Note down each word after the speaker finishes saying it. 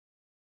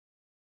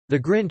The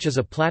Grinch is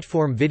a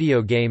platform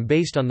video game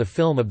based on the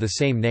film of the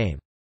same name.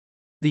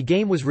 The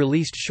game was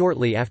released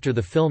shortly after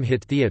the film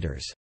hit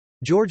theaters.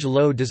 George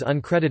Lowe does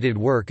uncredited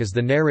work as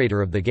the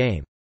narrator of the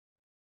game.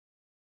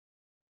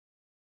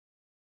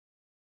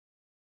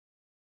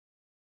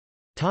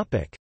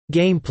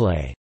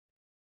 Gameplay.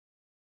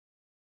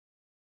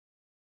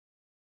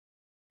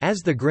 As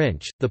the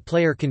Grinch, the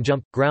player can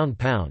jump, ground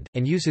pound,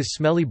 and use his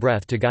smelly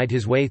breath to guide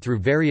his way through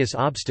various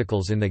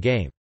obstacles in the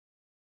game.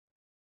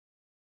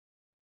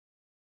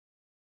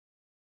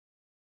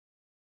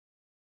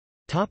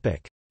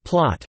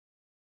 Plot.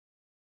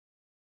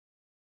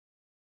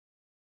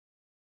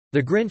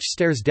 The Grinch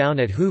stares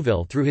down at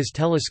Whoville through his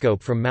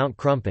telescope from Mount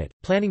Crumpet,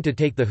 planning to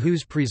take the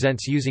Who's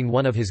presents using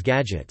one of his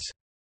gadgets.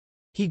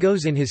 He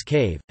goes in his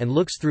cave, and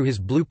looks through his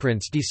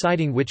blueprints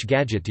deciding which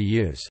gadget to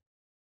use.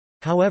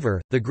 However,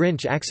 the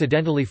Grinch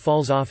accidentally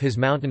falls off his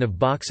mountain of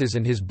boxes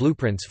and his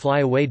blueprints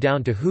fly away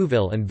down to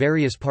Whoville and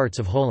various parts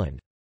of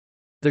Holland.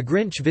 The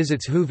Grinch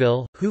visits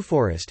Whoville,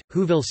 Whoforest,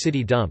 Whoville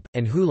City Dump,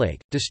 and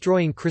Wholake,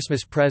 destroying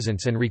Christmas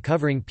presents and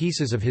recovering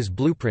pieces of his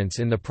blueprints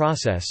in the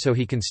process so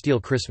he can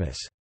steal Christmas.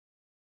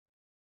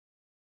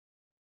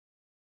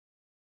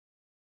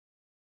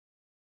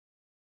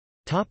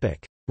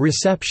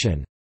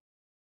 Reception.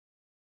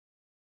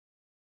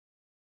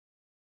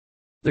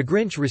 The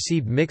Grinch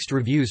received mixed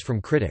reviews from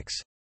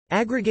critics.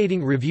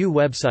 Aggregating review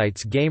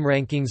websites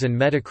GameRankings and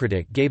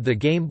Metacritic gave the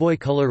Game Boy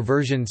Color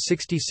version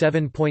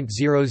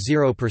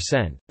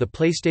 67.00%, the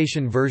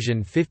PlayStation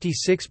version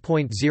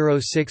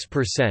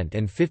 56.06%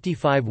 and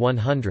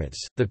 55/100ths,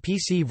 the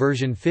PC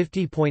version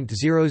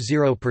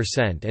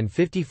 50.00% and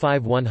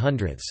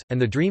 55/100ths,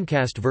 and the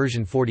Dreamcast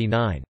version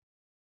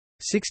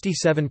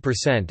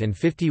 49.67% and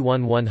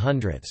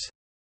 51/100ths.